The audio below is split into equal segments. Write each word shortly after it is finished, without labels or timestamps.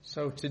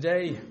So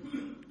today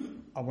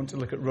I want to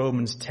look at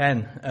Romans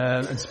 10,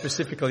 and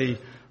specifically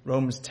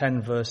Romans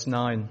 10 verse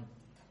 9.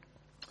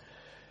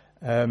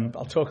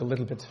 I'll talk a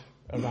little bit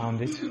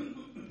around it.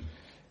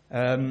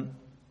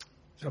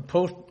 So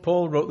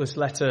Paul wrote this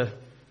letter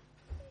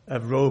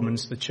of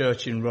Romans to the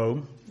church in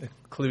Rome. The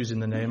clue's in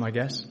the name, I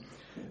guess.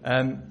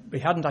 He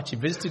hadn't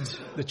actually visited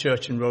the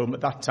church in Rome at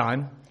that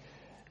time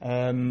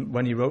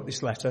when he wrote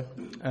this letter.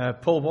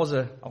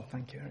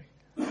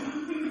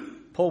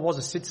 Paul was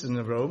a citizen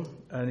of Rome,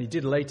 and he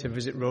did later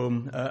visit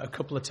Rome a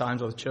couple of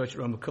times, or the church at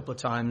Rome a couple of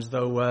times,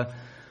 though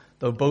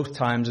both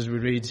times, as we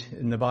read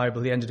in the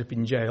Bible, he ended up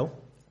in jail.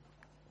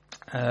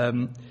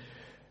 But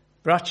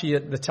actually,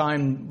 at the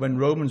time when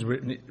Romans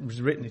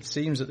was written, it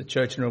seems that the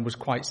church in Rome was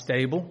quite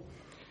stable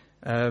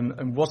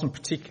and wasn't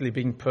particularly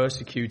being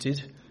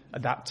persecuted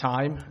at that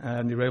time.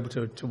 They were able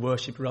to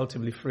worship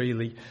relatively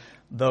freely,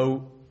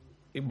 though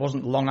it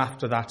wasn't long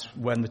after that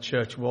when the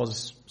church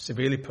was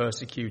severely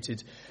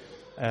persecuted.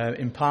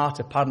 In part,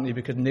 apparently,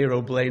 because Nero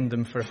blamed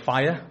them for a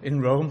fire in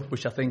Rome,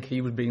 which I think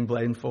he was being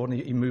blamed for, and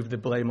he moved the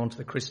blame onto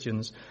the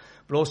Christians.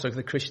 But also,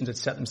 the Christians had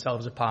set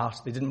themselves apart.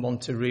 They didn't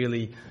want to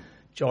really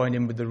join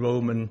in with the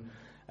Roman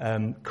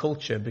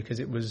culture because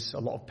it was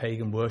a lot of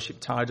pagan worship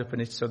tied up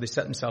in it, so they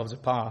set themselves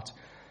apart.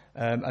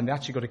 And they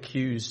actually got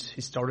accused,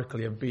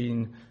 historically, of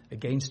being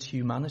against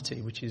humanity,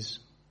 which is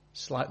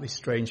slightly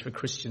strange for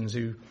Christians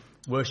who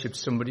worshipped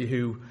somebody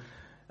who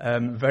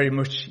very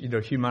much,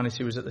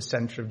 humanity was at the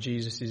center of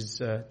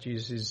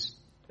Jesus'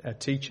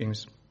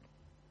 teachings.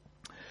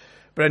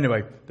 But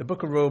anyway, the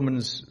book of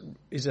Romans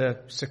is a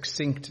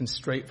succinct and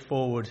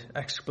straightforward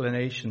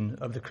explanation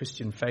of the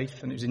Christian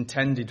faith, and it was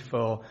intended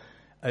for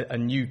a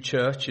new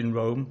church in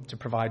Rome to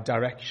provide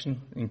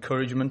direction,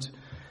 encouragement,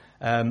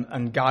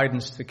 and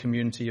guidance to the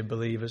community of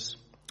believers.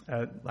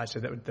 Like I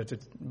said, that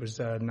it was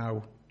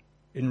now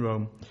in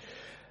Rome.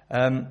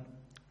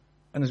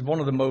 And is one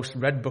of the most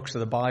read books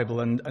of the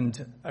Bible,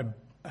 and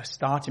a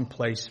starting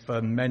place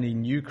for many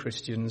new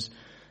Christians.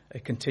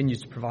 It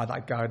continues to provide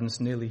that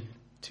guidance nearly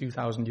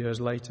 2,000 years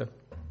later.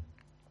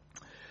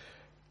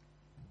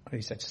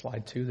 You said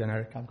slide 2 then,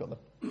 Eric. I've got the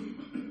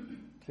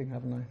thing,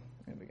 haven't I?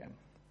 There we go.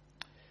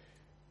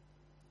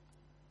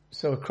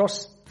 So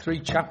across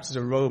 3 chapters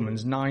of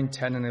Romans, 9,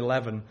 10 and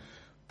 11,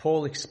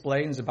 Paul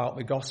explains about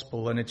the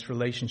gospel and its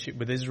relationship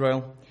with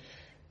Israel.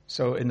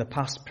 So in the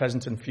past,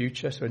 present and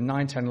future. So in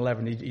 9, 10,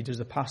 11, he does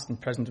the past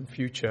and present and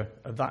future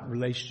of that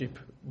relationship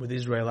with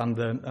Israel and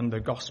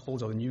the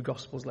Gospels, or the new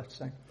Gospels, let's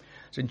say.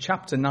 So in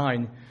chapter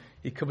 9,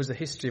 he covers the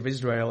history of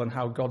Israel and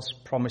how God's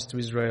promise to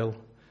Israel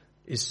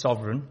is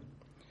sovereign.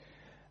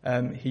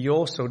 He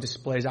also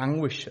displays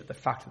anguish at the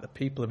fact that the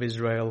people of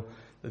Israel,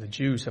 that the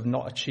Jews, have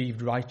not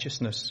achieved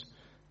righteousness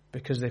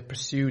because they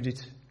pursued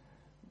it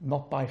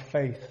not by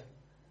faith,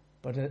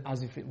 but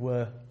as if it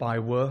were by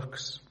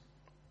works.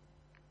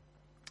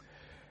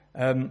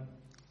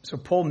 So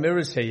Paul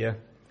mirrors here,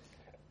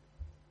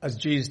 as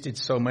Jesus did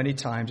so many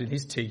times in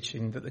his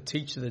teaching, that the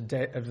teachers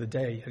of the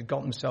day had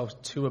got themselves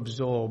too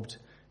absorbed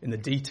in the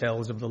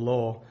details of the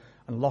law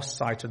and lost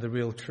sight of the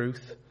real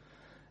truth.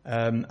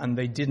 And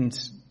they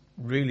didn't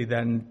really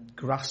then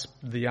grasp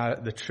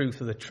the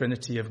truth of the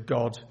Trinity of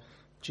God,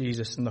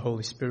 Jesus and the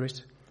Holy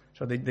Spirit.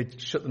 So they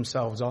shut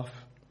themselves off.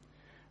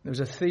 There was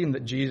a theme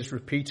that Jesus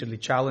repeatedly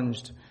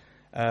challenged.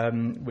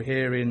 We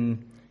hear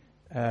in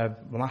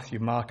Matthew,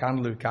 Mark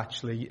and Luke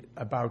actually,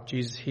 about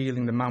Jesus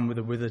healing the man with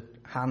a withered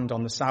hand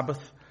on the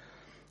Sabbath.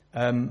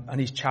 And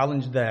he's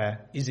challenged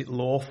there, is it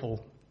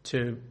lawful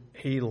to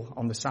heal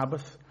on the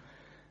Sabbath?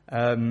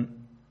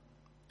 And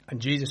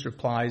Jesus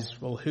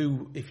replies, well,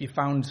 if you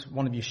found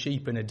one of your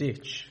sheep in a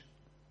ditch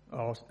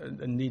or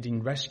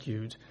needing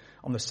rescued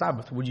on the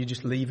Sabbath, would you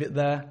just leave it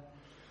there?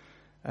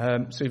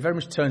 So he very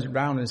much turns it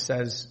around and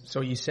says, so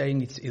are you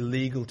saying it's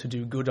illegal to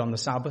do good on the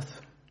Sabbath?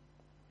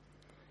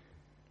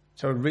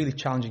 So a really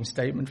challenging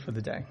statement for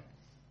the day.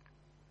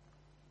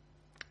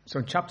 So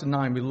in chapter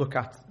 9, we look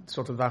at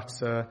sort of that,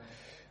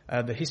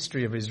 the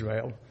history of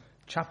Israel.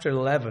 Chapter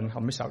 11,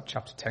 I'll miss out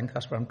chapter 10, because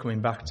that's where I'm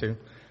coming back to.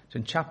 So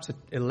in chapter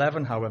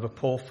 11, however,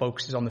 Paul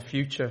focuses on the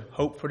future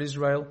hope for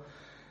Israel.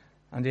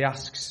 And he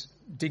asks,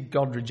 did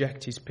God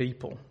reject his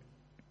people?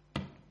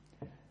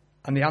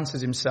 And he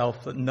answers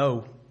himself that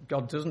no,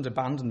 God doesn't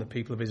abandon the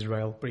people of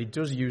Israel, but he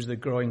does use the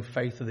growing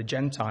faith of the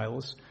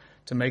Gentiles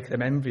to make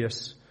them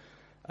envious.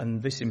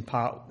 And this in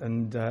part,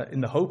 in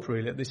the hope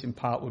really that this in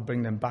part would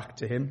bring them back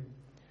to him.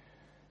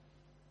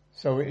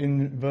 So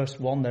in verse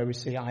 1 there we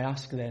see, I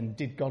ask then,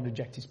 did God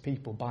reject his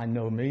people? By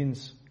no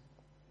means.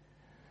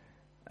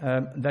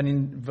 Then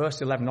in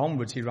verse 11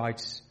 onwards he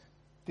writes,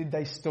 did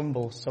they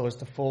stumble so as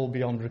to fall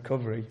beyond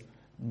recovery?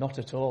 Not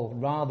at all.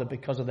 Rather,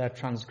 because of their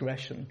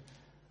transgression,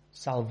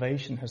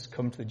 salvation has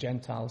come to the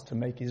Gentiles to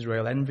make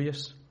Israel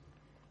envious.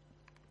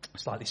 A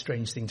slightly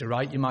strange thing to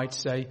write, you might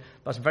say.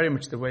 That's very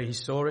much the way he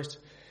saw it.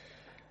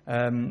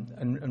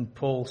 And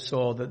Paul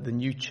saw that the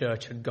new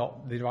church had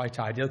got the right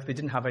idea. They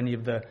didn't have any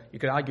of the, you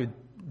could argue,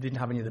 didn't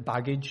have any of the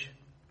baggage.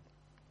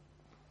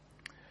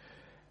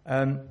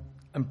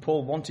 And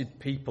Paul wanted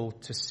people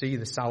to see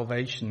the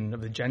salvation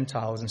of the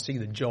Gentiles and see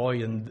the joy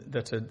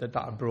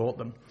that brought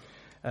them,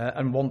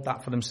 and want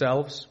that for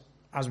themselves,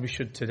 as we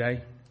should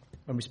today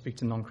when we speak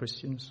to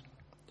non-Christians.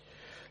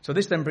 So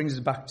this then brings us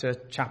back to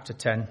chapter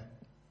 10,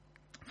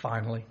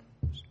 finally.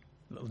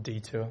 A little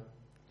detour.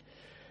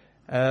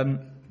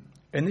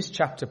 In this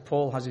chapter,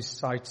 Paul has his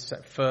sights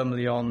set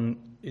firmly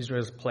on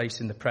Israel's place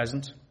in the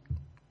present.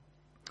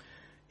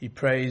 He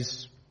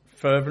prays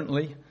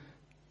fervently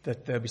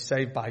that they'll be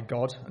saved by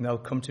God and they'll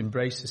come to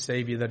embrace the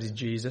Saviour that is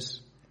Jesus.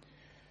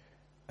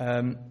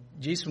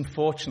 Jesus,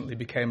 unfortunately,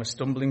 became a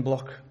stumbling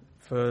block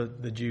for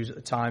the Jews at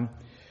the time.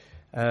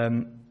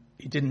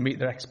 He didn't meet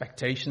their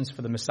expectations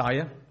for the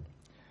Messiah.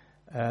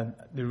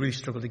 They really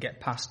struggled to get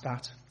past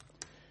that.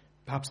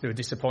 Perhaps they were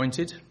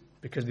disappointed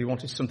because they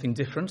wanted something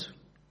different,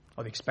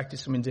 or they expected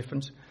something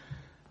different.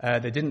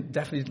 They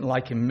definitely didn't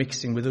like him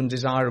mixing with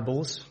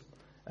undesirables,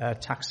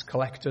 tax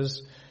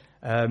collectors.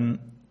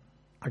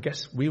 I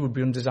guess we would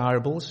be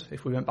undesirables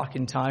if we went back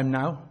in time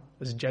now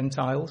as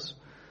Gentiles.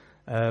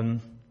 I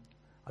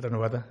don't know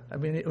whether are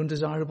we any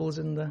undesirables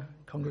in the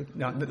congregation.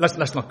 No,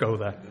 let's not go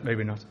there.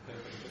 Maybe not.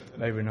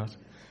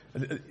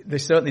 They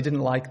certainly didn't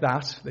like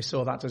that. They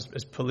saw that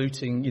as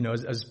polluting,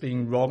 as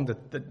being wrong,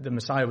 that the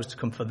Messiah was to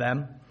come for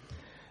them.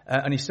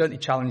 And he certainly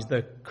challenged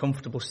the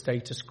comfortable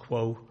status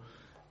quo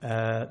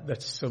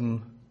that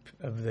some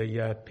of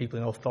the people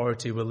in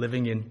authority were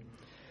living in.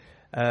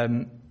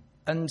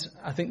 And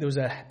I think there was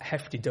a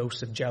hefty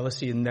dose of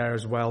jealousy in there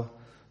as well,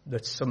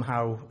 that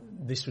somehow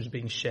this was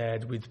being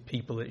shared with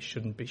people it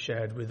shouldn't be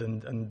shared with,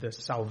 and the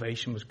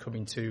salvation was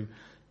coming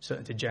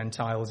certainly to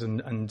Gentiles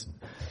and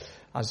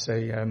as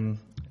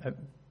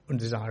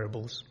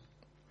undesirables.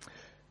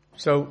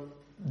 So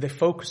they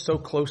focused so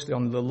closely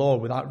on the law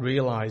without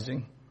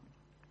realizing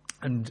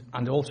and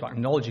also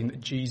acknowledging that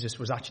Jesus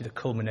was actually the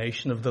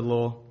culmination of the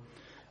law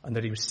and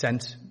that he was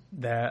sent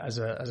there as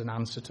an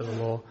answer to the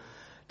law.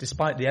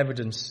 Despite the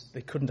evidence,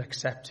 they couldn't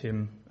accept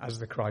him as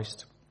the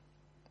Christ,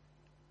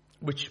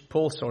 which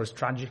Paul saw as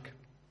tragic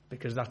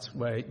because that's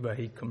where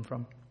he'd come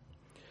from.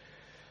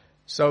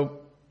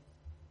 So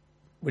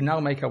we now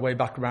make our way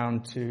back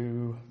around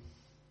to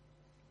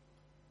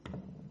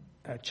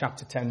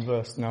chapter 10,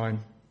 verse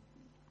 9.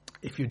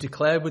 If you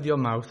declare with your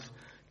mouth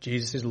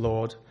Jesus is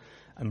Lord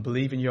and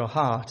believe in your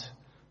heart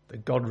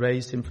that God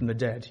raised him from the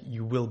dead,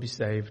 you will be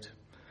saved.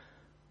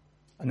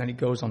 And then it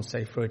goes on to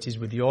say, for it is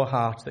with your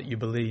heart that you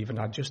believe and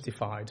are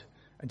justified,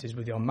 and it is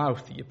with your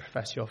mouth that you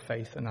profess your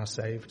faith and are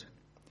saved.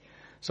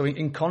 So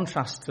in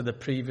contrast to the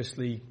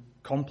previously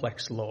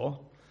complex law,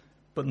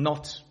 but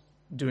not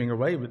doing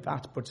away with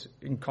that, but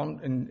in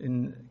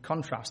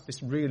contrast,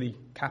 this really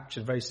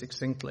captured very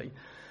succinctly.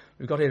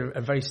 We've got here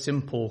a very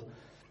simple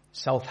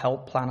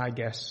self-help plan, I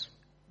guess,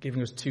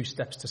 giving us 2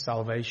 steps to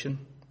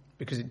salvation,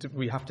 because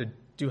we have to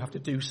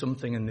do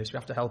something in this. We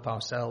have to help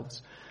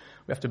ourselves.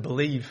 We have to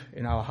believe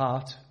in our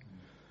heart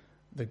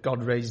that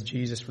God raised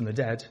Jesus from the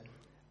dead,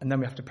 and then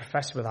we have to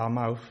profess with our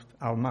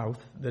mouth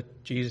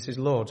that Jesus is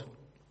Lord.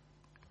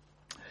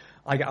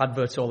 I get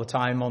adverts all the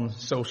time on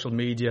social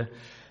media,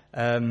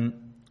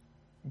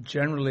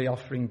 generally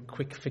offering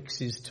quick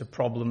fixes to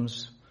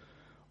problems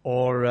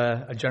or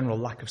a general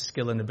lack of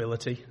skill and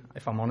ability,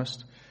 if I'm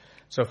honest.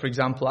 So, for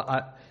example,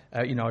 I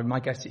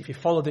might guess if you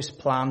follow this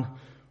plan,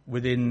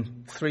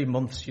 within 3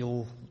 months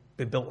you'll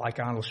be built like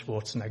Arnold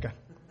Schwarzenegger.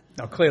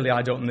 Now, clearly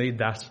I don't need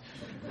that,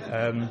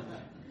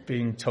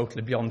 being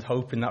totally beyond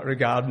hope in that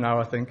regard now,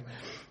 I think.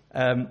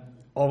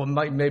 Or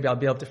maybe I'll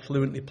be able to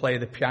fluently play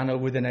the piano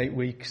within 8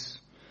 weeks.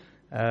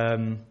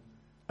 And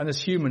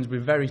as humans,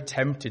 we're very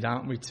tempted,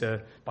 aren't we,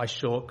 by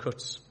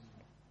shortcuts.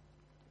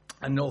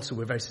 And also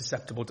we're very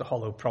susceptible to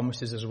hollow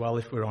promises as well,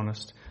 if we're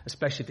honest,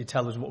 especially if they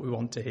tell us what we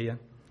want to hear.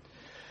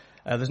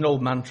 There's an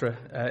old mantra,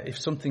 if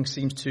something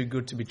seems too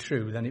good to be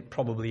true, then it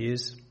probably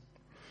is.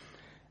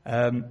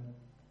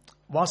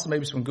 Whilst there may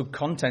be some good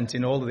content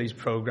in all of these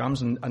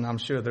programs, and I'm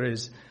sure there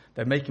is,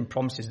 they're making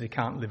promises they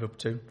can't live up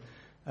to.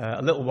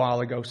 A little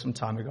while ago, some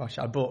time ago,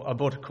 I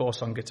bought a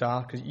course on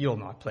guitar, because you all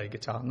know I play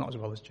guitar, not as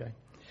well as Jay.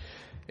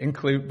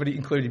 But it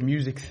included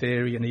music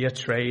theory and ear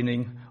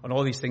training, and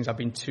all these things I've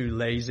been too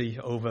lazy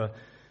over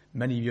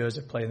many years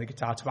of playing the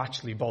guitar to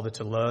actually bother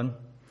to learn.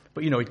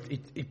 But,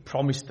 it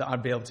promised that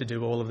I'd be able to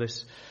do all of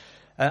this.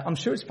 I'm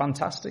sure it's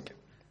fantastic.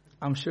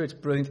 I'm sure it's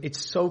brilliant. It's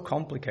so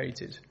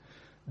complicated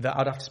that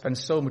I'd have to spend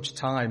so much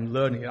time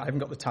learning it. I haven't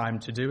got the time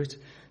to do it.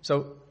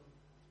 So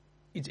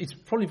it's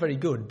probably very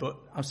good, but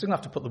I'm still going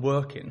to have to put the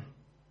work in.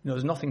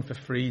 There's nothing for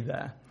free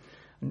there.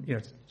 And,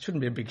 it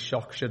shouldn't be a big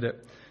shock, should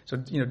it? So,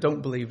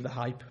 don't believe the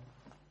hype.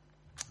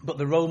 But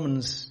the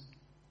Romans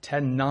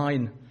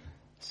 10:9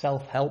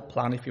 self-help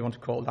plan, if you want to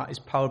call it that, is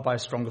powered by a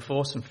stronger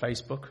force than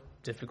Facebook.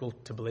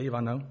 Difficult to believe,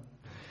 I know.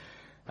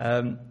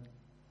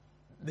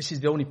 This is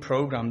the only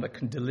program that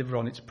can deliver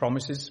on its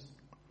promises.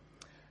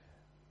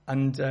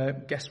 And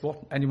guess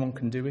what? Anyone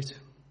can do it.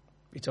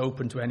 It's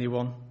open to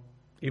anyone,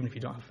 even if you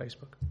don't have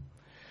Facebook.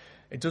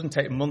 It doesn't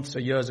take months or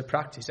years of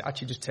practice. It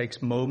actually just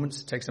takes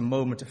moments. It takes a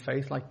moment of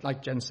faith,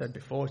 like Jen said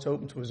before. It's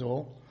open to us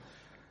all.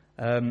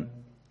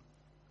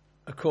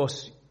 of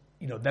course,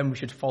 then we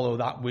should follow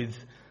that with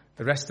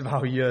the rest of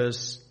our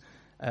years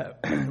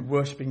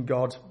worshipping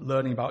God,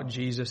 learning about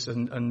Jesus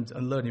and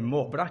learning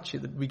more. But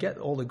actually, we get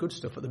all the good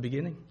stuff at the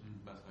beginning.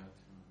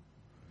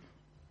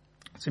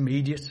 It's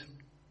immediate.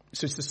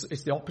 So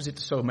it's the opposite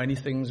to so many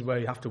things where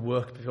you have to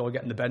work before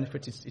getting the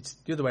benefit. It's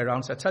the other way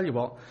around. So I tell you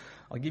what,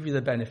 I'll give you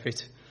the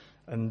benefit,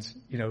 and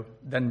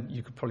then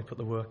you could probably put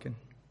the work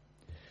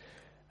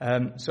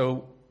in.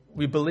 So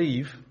we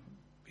believe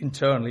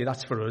internally,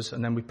 that's for us,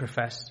 and then we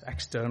profess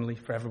externally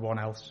for everyone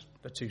else,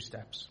 the 2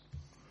 steps.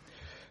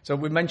 So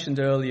we mentioned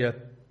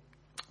earlier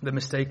the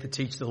mistake the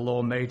teachers of the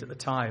law made at the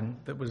time,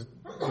 that was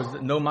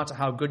that no matter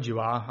how good you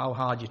are, how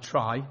hard you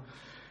try,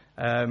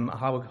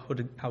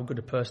 how good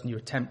a person you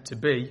attempt to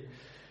be,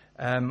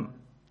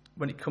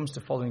 when it comes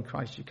to following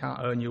Christ, you can't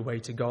earn your way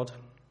to God.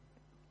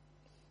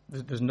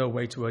 There's no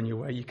way to earn your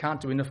way. You can't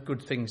do enough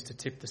good things to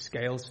tip the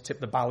scales, to tip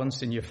the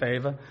balance in your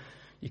favour.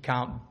 You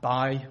can't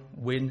buy,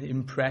 win,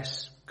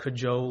 impress,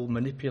 cajole,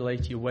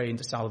 manipulate your way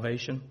into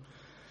salvation.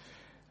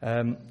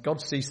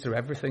 God sees through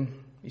everything.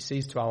 He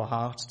sees to our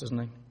hearts, doesn't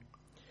he?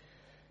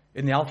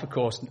 In the Alpha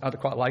course, I'd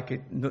quite like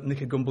it,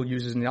 Nicky Gumbel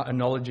uses an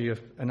analogy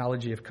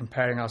of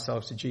comparing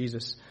ourselves to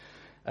Jesus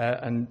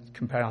and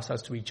comparing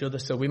ourselves to each other.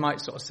 So we might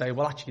sort of say,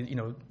 well, actually,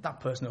 that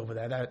person over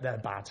there, they're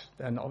bad.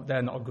 They're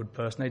not a good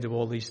person. They do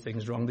all these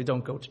things wrong. They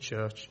don't go to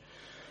church.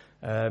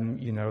 They're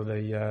not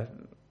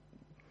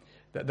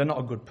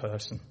a good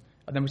person.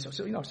 And then we say,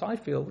 so I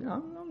feel,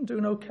 I'm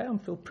doing okay. I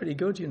feel pretty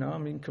good,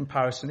 in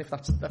comparison. If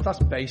that's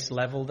base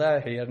level,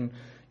 they're here and,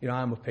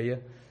 I'm up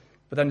here.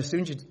 But then as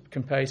soon as you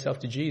compare yourself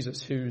to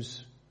Jesus,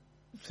 who's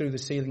through the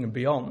ceiling and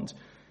beyond,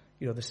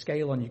 the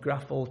scale on your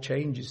graph all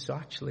changes. So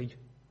actually,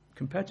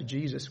 compared to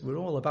Jesus, we're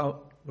all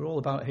about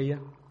here.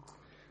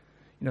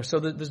 So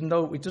it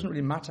doesn't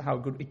really matter how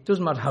good, it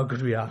doesn't matter how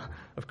good we are,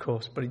 of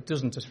course, but it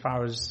doesn't as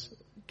far as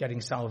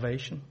getting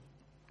salvation.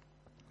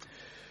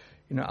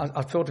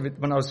 I thought of it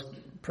when I was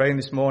praying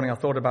this morning. I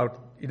thought about,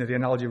 the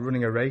analogy of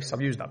running a race.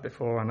 I've used that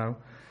before, I know.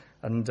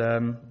 And,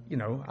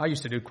 I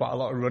used to do quite a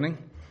lot of running.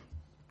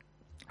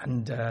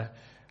 And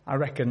I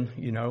reckon,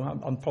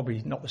 I'm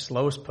probably not the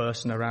slowest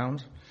person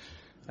around.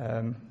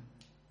 I've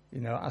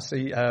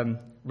seen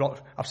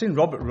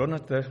Robert run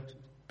at the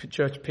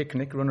church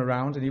picnic, run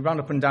around, and he ran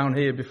up and down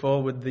here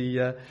before with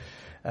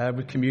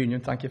with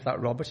communion. Thank you for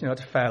that, Robert. At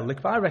a fair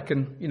lick. But I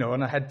reckon,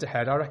 on a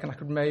head-to-head, I reckon I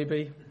could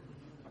maybe,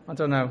 I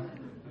don't know,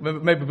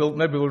 maybe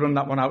we'll run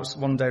that one out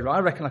one day.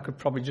 I reckon I could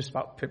probably just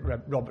about pip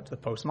Robert to the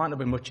post. Might not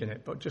be much in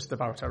it, but just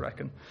about, I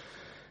reckon.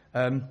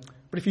 But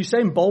if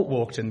Usain Bolt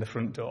walked in the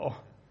front door,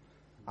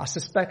 I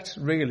suspect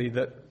really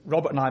that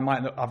Robert and I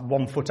might not have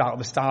 1 foot out of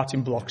the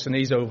starting blocks and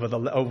he's over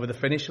the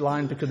finish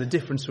line, because the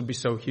difference would be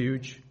so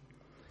huge.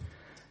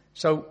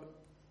 So,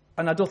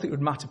 and I don't think it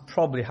would matter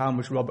probably how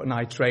much Robert and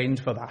I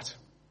trained for that.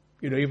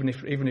 Even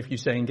if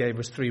Usain gave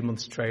us 3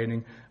 months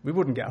training, we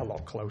wouldn't get a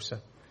lot closer.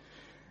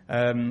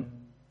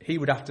 He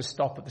would have to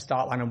stop at the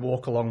start line and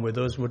walk along with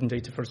us, wouldn't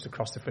he, for us to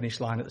cross the finish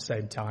line at the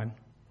same time.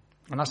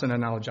 And that's an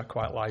analogy I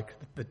quite like,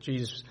 that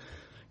Jesus,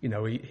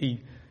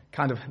 he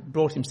kind of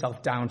brought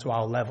himself down to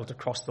our level to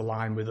cross the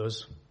line with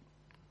us.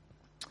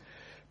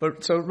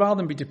 But so rather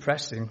than be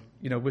depressing,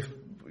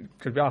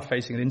 because we are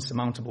facing an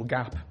insurmountable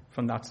gap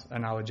from that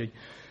analogy,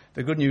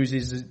 the good news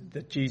is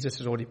that Jesus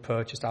has already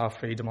purchased our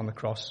freedom on the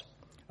cross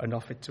and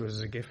offered to us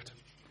as a gift.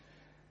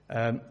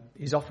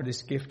 He's offered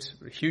this gift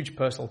at a huge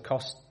personal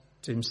cost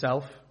to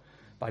himself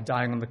by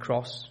dying on the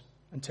cross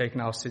and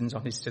taking our sins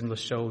on his sinless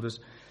shoulders.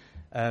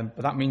 But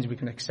that means we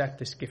can accept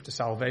this gift of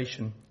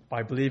salvation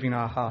by believing in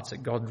our hearts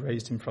that God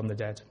raised him from the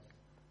dead.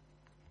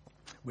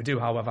 We do,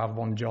 however, have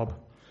one job,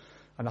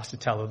 and that's to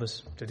tell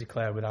others, to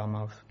declare with our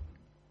mouth.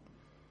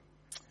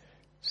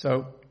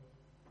 So,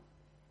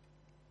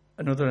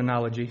 another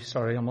analogy.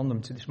 Sorry, I'm on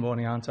them this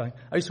morning, aren't I?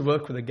 I used to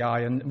work with a guy,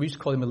 and we used to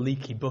call him a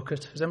leaky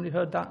bucket. Has anybody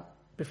heard that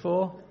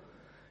before?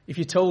 If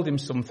you told him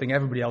something,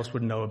 everybody else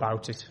would know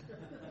about it.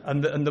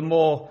 And the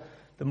more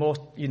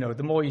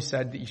you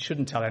said that you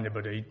shouldn't tell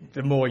anybody,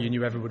 the more you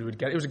knew everybody would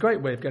get. It was a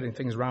great way of getting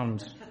things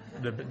around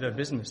the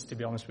business, to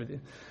be honest with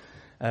you.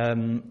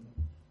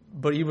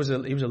 But he was a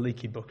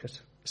leaky bucket,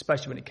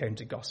 especially when it came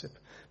to gossip.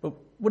 But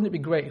wouldn't it be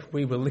great if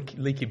we were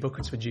leaky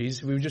buckets for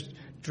Jesus? We were just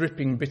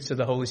dripping bits of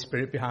the Holy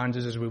Spirit behind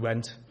us as we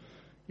went.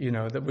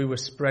 That we were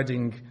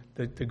spreading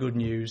the good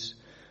news.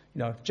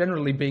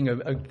 Generally being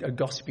a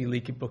gossipy,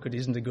 leaky bucket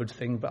isn't a good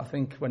thing, but I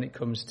think when it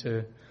comes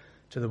to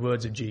the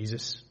words of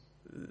Jesus,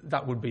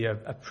 that would be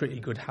a pretty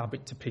good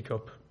habit to pick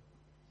up.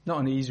 Not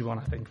an easy one,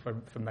 I think,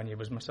 for many of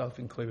us, myself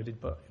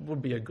included, but it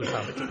would be a good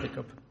habit to pick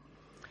up.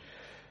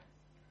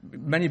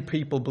 Many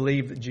people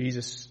believe that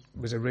Jesus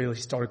was a real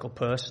historical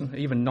person,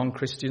 even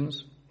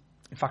non-Christians.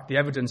 In fact, the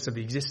evidence of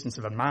the existence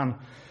of a man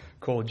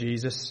called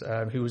Jesus,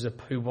 who was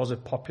a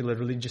popular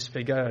religious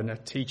figure and a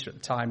teacher at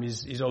the time,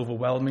 is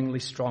overwhelmingly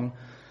strong.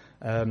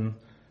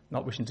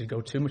 Not wishing to go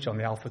too much on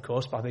the Alpha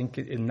course, but I think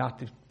in that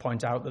they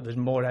point out that there's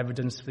more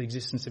evidence for the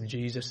existence of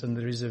Jesus than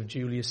there is of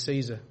Julius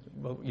Caesar.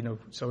 Well,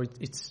 so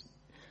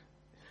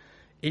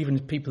Even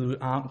people who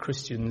aren't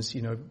Christians,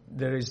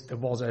 there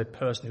was a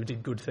person who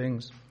did good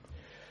things.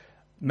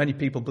 Many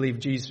people believe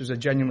Jesus was a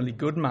genuinely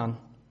good man.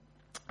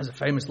 There's a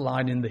famous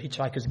line in The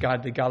Hitchhiker's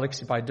Guide to the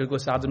Galaxy by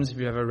Douglas Adams, if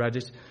you ever read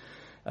it,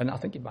 and I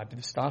think it might be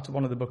the start of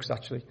one of the books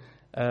actually,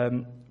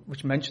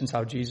 which mentions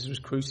how Jesus was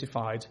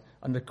crucified.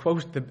 And the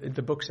quote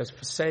the book says,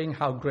 "For saying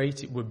how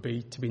great it would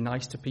be to be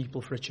nice to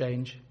people for a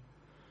change."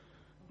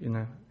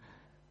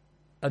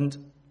 And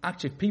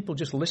actually, if people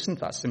just listen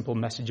to that simple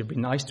message of be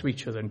nice to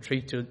each other and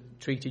treat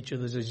each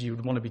other as you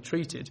would want to be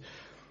treated,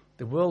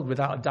 the world,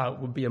 without a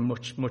doubt, would be a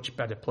much, much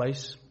better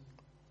place.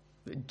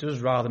 It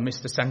does rather miss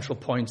the central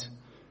point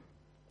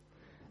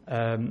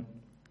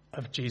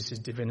of Jesus'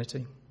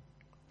 divinity.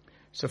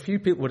 So few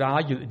people would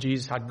argue that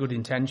Jesus had good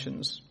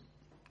intentions.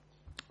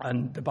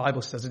 And the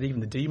Bible says that even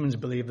the demons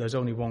believe there's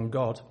only one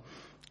God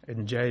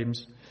in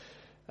James.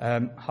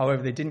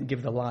 However, they didn't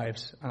give their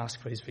lives and ask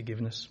for his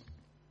forgiveness.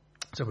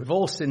 So we've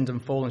all sinned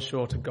and fallen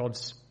short of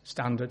God's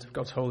standard,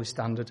 God's holy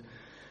standard.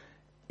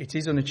 It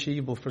is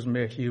unachievable for us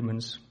mere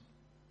humans.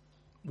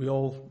 We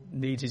all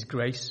need his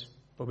grace,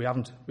 but we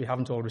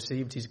haven't all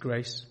received his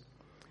grace.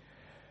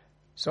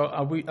 So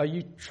are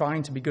you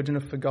trying to be good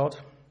enough for God?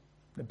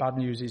 The bad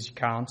news is you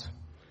can't.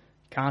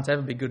 You can't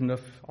ever be good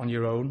enough on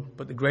your own.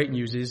 But the great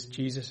news is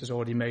Jesus has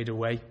already made a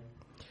way.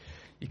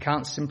 You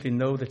can't simply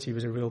know that he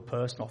was a real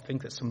person or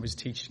think that some of his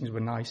teachings were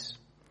nice.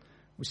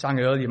 We sang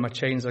earlier, "My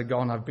chains are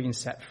gone, I've been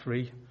set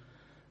free.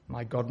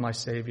 My God, my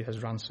Saviour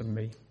has ransomed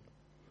me."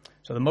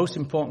 So the most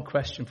important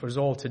question for us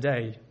all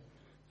today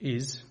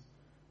is,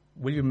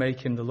 will you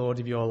make him the Lord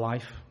of your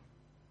life?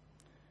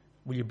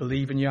 Will you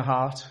believe in your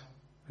heart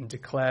and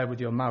declare with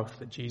your mouth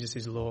that Jesus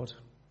is Lord?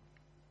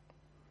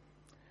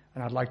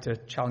 And I'd like to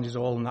challenge us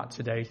all in that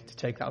today, to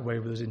take that away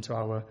with us into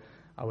our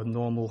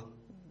normal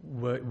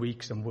work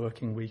weeks and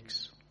working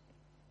weeks.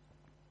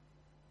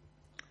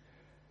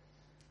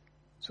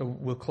 So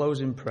we'll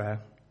close in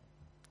prayer.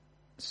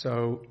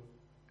 So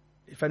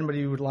if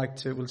anybody would like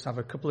to, we'll just have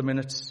a couple of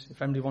minutes.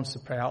 If anybody wants to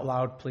pray out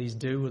loud, please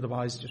do.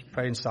 Otherwise, just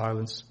pray in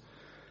silence.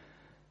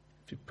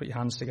 If you put your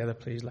hands together,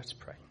 please, let's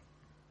pray.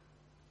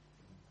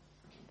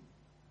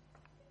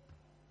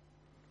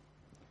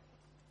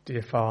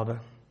 Dear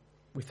Father,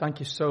 we thank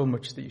you so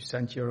much that you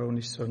sent your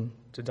only Son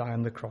to die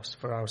on the cross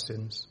for our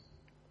sins.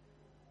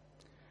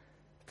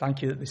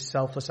 Thank you that this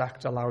selfless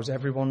act allows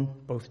everyone,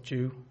 both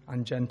Jew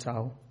and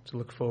Gentile, to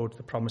look forward to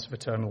the promise of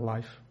eternal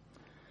life.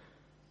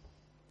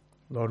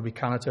 Lord, we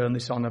cannot earn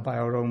this honour by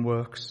our own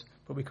works,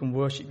 but we can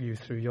worship you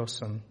through your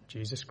Son,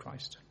 Jesus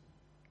Christ.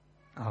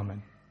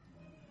 Amen.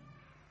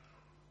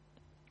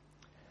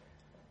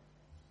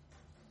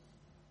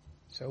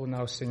 So we'll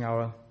now sing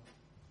our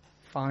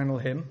final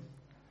hymn,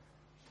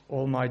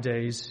 "All My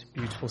Days,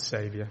 Beautiful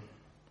Saviour."